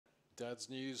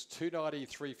Dad's News, 290,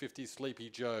 350 Sleepy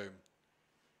Joe.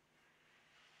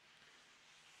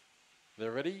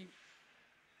 They're ready.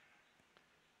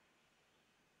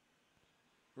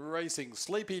 Racing.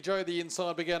 Sleepy Joe, the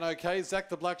inside began okay. Zach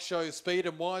the Black shows speed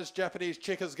and wise. Japanese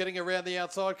Chickers getting around the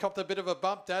outside. Copped a bit of a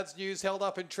bump. Dad's News held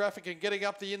up in traffic and getting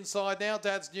up the inside now.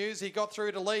 Dad's News, he got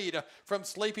through to lead. From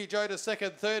Sleepy Joe to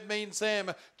second. Third, Mean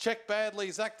Sam. Checked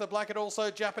badly. Zach the Black and also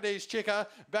Japanese Chicker.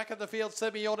 Back in the field,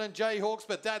 Semi-On and Jayhawks.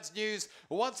 But Dad's News,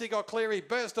 once he got clear, he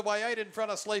burst away 8 in front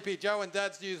of Sleepy Joe and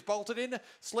Dad's News bolted in.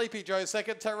 Sleepy Joe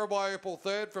second. Tarabai Opal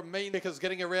third. From Mean Chickers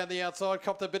getting around the outside.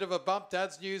 Copped a bit of a bump.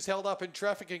 Dad's News held up in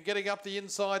traffic and getting up the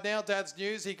inside now. Dad's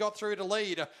News, he got through to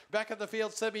lead. Back in the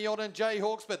field, Semi-On and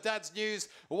Jayhawks, but Dad's News,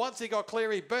 once he got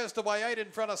clear, he burst away 8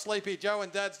 in front of Sleepy Joe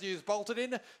and Dad's News bolted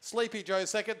in. Sleepy Joe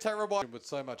second, Tarabai with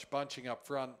so much bunching up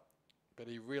front, but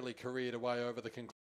he really careered away over the conclusion.